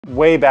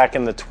Way back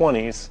in the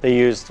 20s, they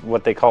used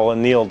what they call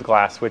annealed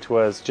glass, which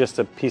was just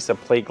a piece of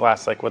plate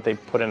glass like what they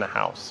put in a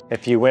house.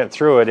 If you went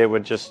through it, it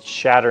would just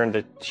shatter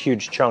into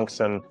huge chunks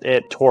and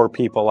it tore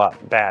people up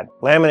bad.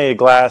 Laminated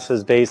glass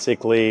is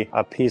basically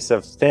a piece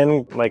of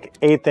thin, like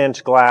 1/8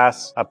 inch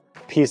glass, a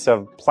piece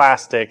of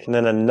plastic, and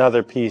then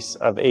another piece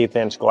of 1/8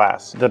 inch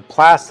glass. The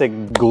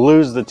plastic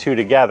glues the two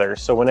together,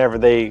 so whenever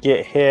they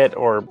get hit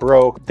or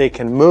broke, they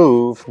can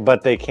move,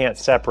 but they can't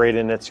separate,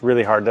 and it's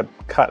really hard to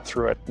cut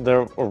through it.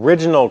 The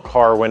original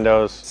car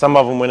windows, some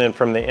of them went in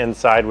from the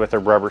inside with a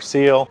rubber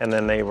seal, and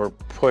then they were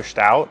pushed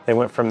out. They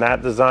went from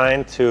that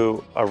design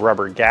to a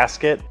rubber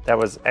gasket that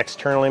was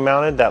externally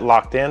mounted that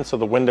locked in, so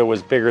the window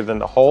was bigger than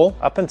the hole.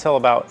 Up until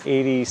about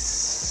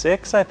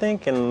 86, I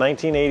think, in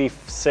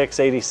 1986,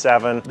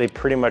 87, they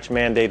pretty much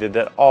mandated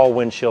that all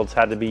windshields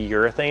had to be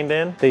urethaned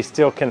in. They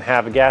still can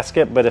have a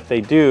gasket, but if they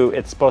do,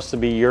 it's supposed to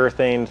be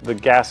urethaned, the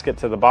gasket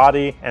to the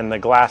body and the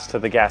glass to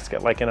the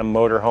gasket, like in a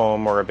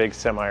motorhome or a big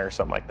semi or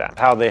something like that.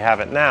 How they have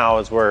it now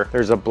is where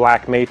there's a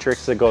black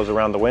matrix that goes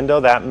around the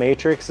window. That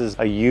matrix is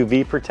a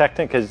UV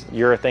protectant because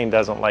urethane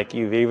doesn't like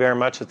UV very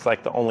much. It's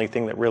like the only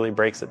thing that really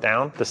breaks it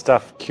down. The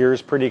stuff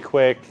cures pretty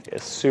quick.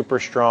 It's super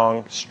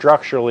strong,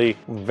 structurally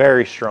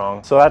very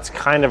strong. So that's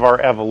kind of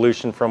our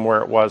evolution from where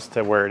it was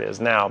to where it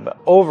is now. But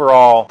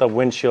overall, the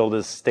windshield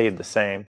has stayed the same.